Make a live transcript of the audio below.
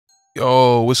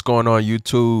Yo, what's going on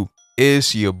YouTube?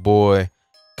 It's your boy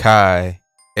Kai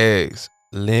X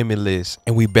Limitless,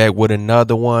 and we back with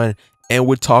another one, and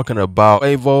we're talking about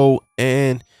Quavo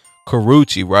and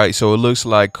Karruche, right? So it looks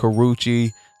like Karruche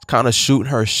is kind of shooting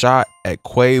her shot at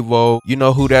Quavo. You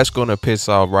know who that's gonna piss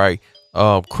off, right?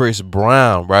 Chris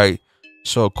Brown, right?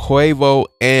 So Quavo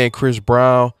and Chris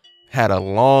Brown had a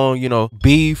long,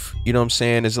 beef. You know what I'm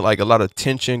saying? There's like a lot of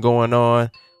tension going on.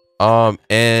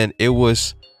 And it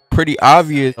was pretty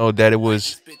obvious, that it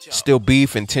was still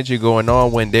beef and tension going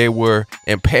on when they were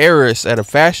in Paris at a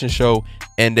fashion show,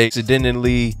 and they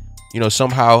accidentally,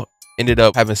 somehow ended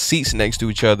up having seats next to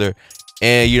each other,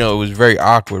 and it was very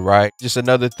awkward, right? Just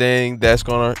another thing that's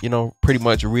gonna, pretty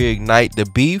much reignite the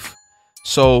beef.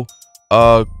 So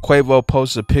Quavo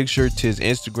posted a picture to his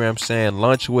Instagram saying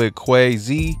lunch with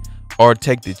Quay or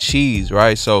take the cheese,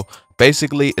 right? So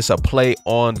basically it's a play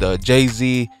on the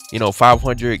Jay-Z,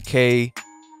 500K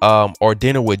or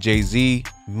dinner with Jay-Z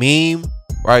meme,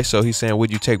 right? So he's saying,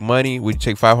 would you take money? Would you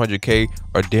take 500K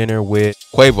or dinner with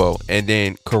Quavo? And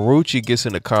then Karruche gets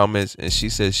in the comments and she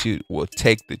says she will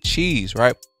take the cheese,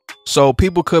 right? So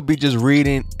people could be just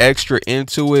reading extra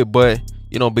into it, but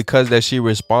because that she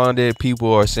responded,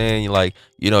 people are saying like,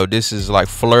 this is like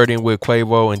flirting with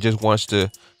Quavo and just wants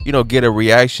to, get a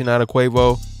reaction out of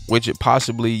Quavo, which it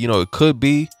possibly, it could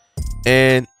be.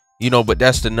 And, but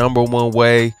that's the #1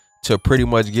 way to pretty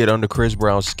much get under Chris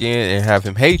Brown's skin and have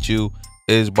him hate you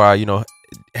is by,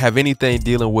 have anything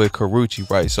dealing with Karruche,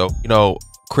 right? So,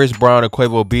 Chris Brown and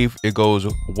Quavo beef, it goes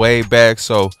way back.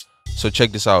 So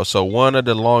check this out. So one of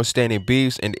the long-standing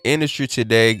beefs in the industry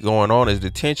today going on is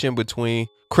the tension between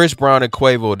Chris Brown and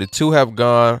Quavo. The two have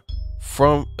gone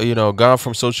from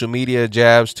social media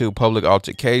jabs to public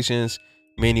altercations.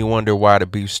 Many wonder why the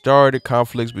beef started.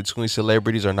 Conflicts between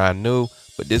celebrities are not new,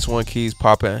 but this one keeps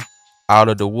popping out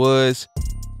of the woods.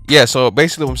 Yeah, so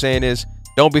basically what I'm saying is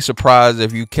don't be surprised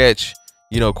if you catch,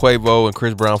 Quavo and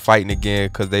Chris Brown fighting again,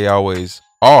 because they always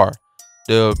are.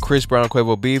 The Chris Brown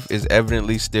Quavo beef is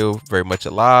evidently still very much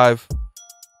alive.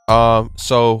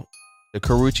 So the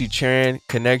Karruche Chan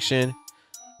connection.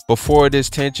 Before this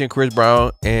tension, Chris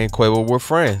Brown and Quavo were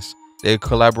friends. They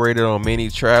collaborated on many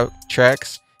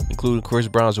tracks, including Chris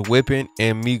Brown's Whippin'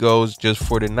 and Migos' Just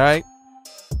for the Night.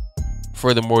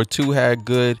 Furthermore, two had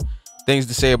good things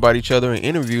to say about each other in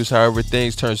interviews. However,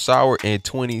 things turned sour in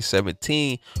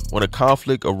 2017 when a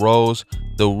conflict arose.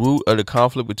 The root of the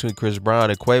conflict between Chris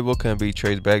Brown and Quavo can be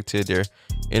traced back to their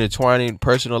intertwining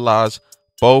personal lives.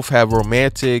 Both have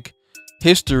romantic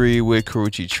history with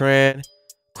Karruche Tran.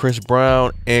 Chris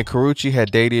Brown and Karruche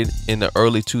had dated in the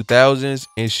early 2000s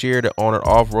and shared an on and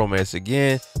off romance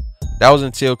again. That was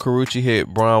until Karruche hit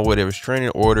Brown with a restraining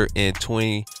order in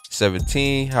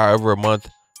 2017. However, a month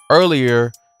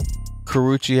earlier,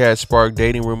 Karruche had sparked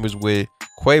dating rumors with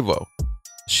Quavo.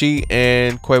 She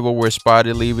and Quavo were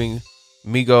spotted leaving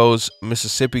Migos'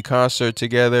 Mississippi concert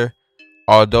together.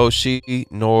 Although she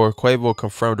nor Quavo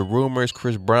confirmed the rumors,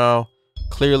 Chris Brown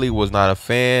clearly was not a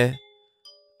fan.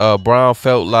 Brown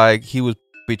felt like he was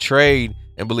betrayed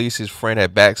and believes his friend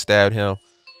had backstabbed him.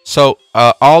 So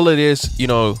all of this,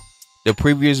 the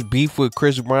previous beef with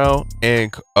Chris Brown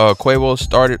and Quavo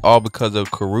started all because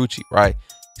of Karruche, right?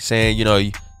 Saying,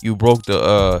 you broke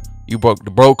the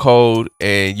bro code,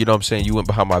 and you went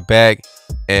behind my back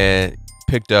and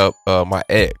picked up my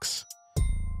ex.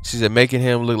 She said, making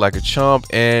him look like a chump,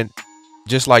 and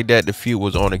just like that, the feud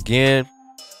was on again.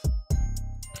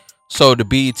 So the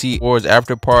BET Awards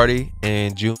after party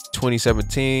in June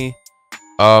 2017,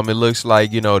 it looks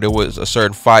like there was a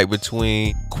certain fight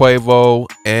between Quavo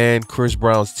and Chris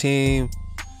Brown's team,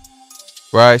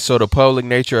 right? So the public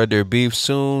nature of their beef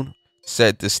soon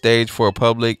set the stage for a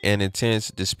public and intense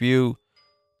dispute.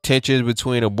 Tensions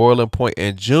between a boiling point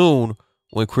in June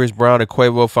when Chris Brown and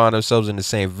Quavo found themselves in the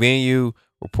same venue.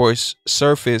 Reports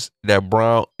surfaced that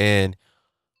Brown and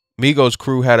Migos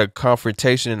crew had a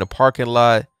confrontation in the parking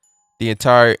lot. The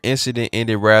entire incident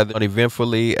ended rather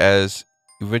uneventfully, as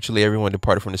eventually everyone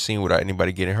departed from the scene without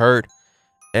anybody getting hurt.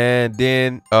 And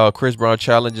then Chris Brown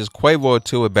challenges Quavo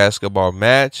to a basketball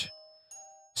match.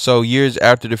 So years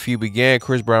after the feud began,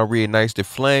 Chris Brown reignites the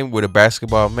flame with a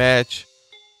basketball match.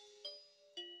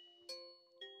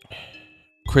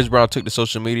 Chris Brown took to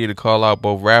social media to call out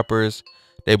both rappers.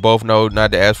 They both know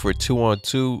not to ask for a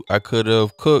 2-on-2. I could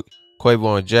have cooked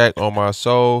Quavo and Jack on my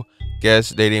soul. Guess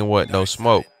they didn't want no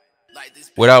smoke.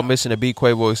 Without missing a beat,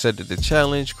 Quavo accepted the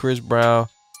challenge. Chris Brown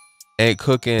ain't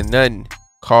cooking nothing.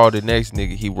 Call the next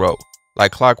nigga, he wrote.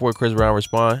 Like clockwork, Chris Brown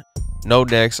respond, no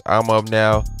next, I'm up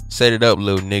now. Set it up,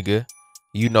 little nigga.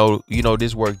 You know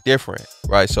this work different,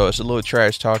 right? So it's a little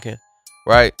trash talking,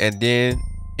 right? And then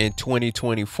in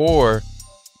 2024,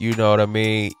 you know what I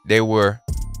mean, they were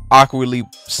awkwardly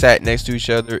sat next to each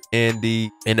other in the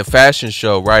fashion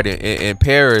show, right, in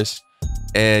Paris.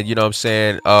 And you know what I'm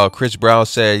saying, Chris Brown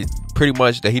said pretty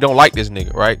much that he don't like this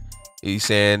nigga, right? He's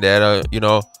saying that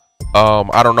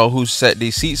I don't know who set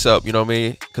these seats up, you know what I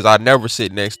mean, because I never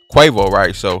sit next to Quavo,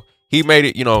 right? So he made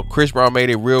it, Chris Brown made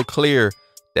it real clear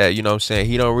that, you know what I'm saying,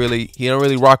 he don't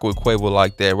really rock with Quavo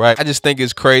like that, right? I just think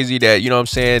it's crazy that, you know what I'm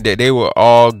saying, that they were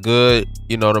all good,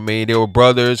 you know what I mean, they were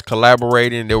brothers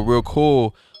collaborating, they were real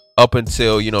cool up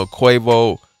until,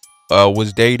 Quavo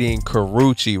was dating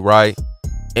Karruche, right?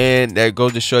 And that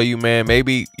goes to show you, man,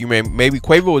 maybe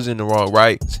Quavo was in the wrong,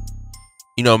 right?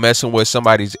 Messing with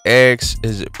somebody's ex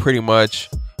is pretty much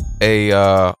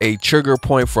a trigger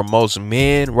point for most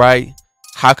men, right?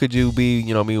 How could you be,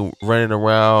 running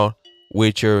around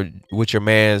with your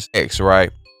man's ex,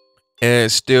 right,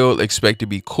 and still expect to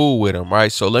be cool with him,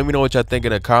 right? So let me know what y'all think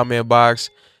in the comment box.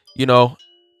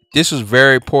 This was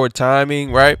very poor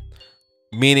timing, right?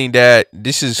 Meaning that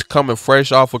this is coming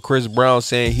fresh off of Chris Brown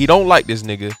saying he don't like this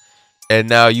nigga, and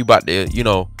now you about to,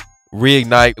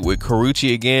 reignite with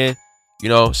Karruche again,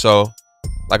 so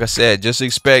like I said, just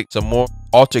expect some more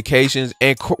altercations.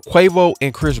 And Quavo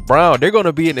and Chris Brown, they're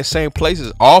gonna be in the same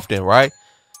places often, right?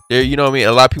 There, you know what I mean?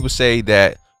 A lot of people say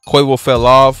that Quavo fell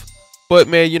off, but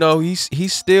man,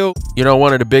 he's still,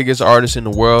 one of the biggest artists in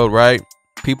the world, right?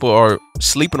 People are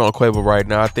sleeping on Quavo right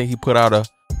now. I think he put out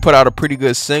a pretty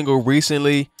good single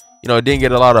recently. Didn't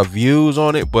get a lot of views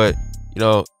on it, but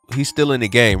he's still in the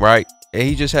game, right? And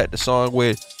he just had the song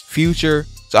with Future.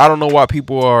 So I don't know why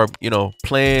people are,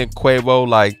 playing Quavo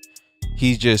like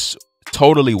he's just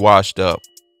totally washed up.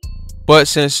 But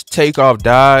since Takeoff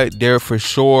died, they're for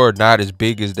sure not as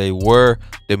big as they were,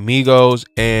 the Migos.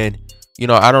 And,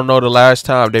 I don't know the last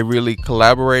time they really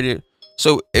collaborated.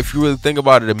 So if you really think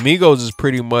about it, the Migos is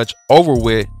pretty much over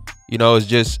with. It's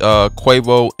just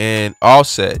Quavo and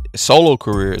Offset solo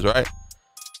careers, right?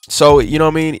 So, what I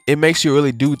mean? It makes you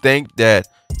really do think that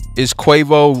is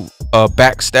Quavo a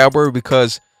backstabber,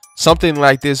 because something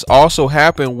like this also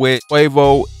happened with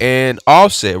Quavo and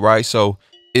Offset, right? So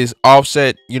is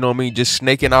Offset, just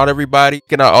snaking out everybody,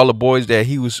 snaking out all the boys that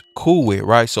he was cool with,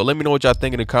 right? So let me know what y'all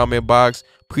think in the comment box.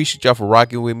 Appreciate y'all for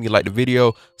rocking with me. Like the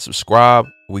video, subscribe,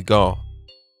 we gone.